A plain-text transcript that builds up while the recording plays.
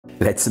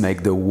Let's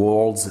make the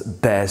world's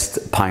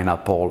best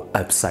pineapple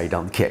upside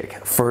down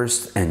cake.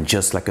 First, and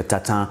just like a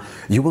tatin,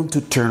 you want to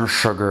turn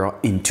sugar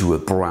into a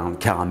brown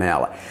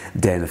caramel.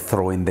 Then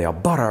throw in there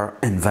butter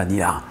and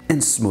vanilla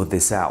and smooth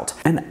this out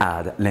and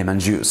add lemon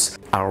juice.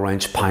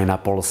 Arrange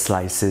pineapple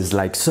slices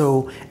like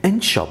so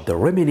and chop the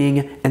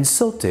remaining and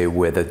saute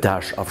with a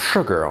dash of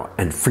sugar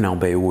and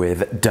flambe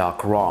with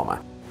dark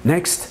rum.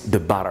 Next, the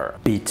butter.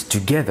 Beat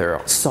together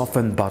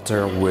softened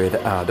butter with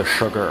the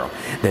sugar.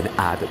 Then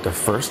add the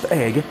first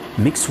egg,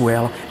 mix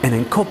well, and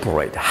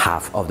incorporate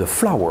half of the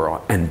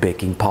flour and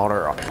baking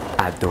powder.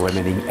 Add the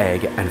remaining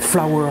egg and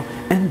flour,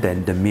 and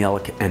then the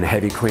milk and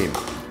heavy cream.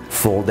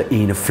 Fold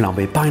in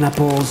flambé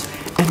pineapples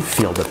and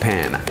fill the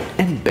pan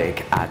and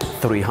bake at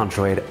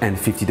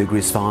 350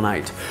 degrees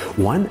Fahrenheit,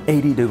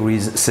 180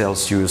 degrees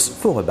Celsius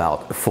for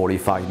about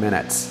 45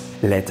 minutes.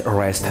 Let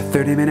rest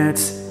 30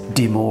 minutes,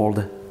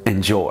 demold.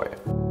 Enjoy.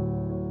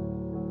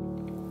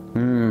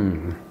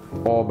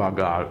 Oh my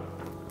God.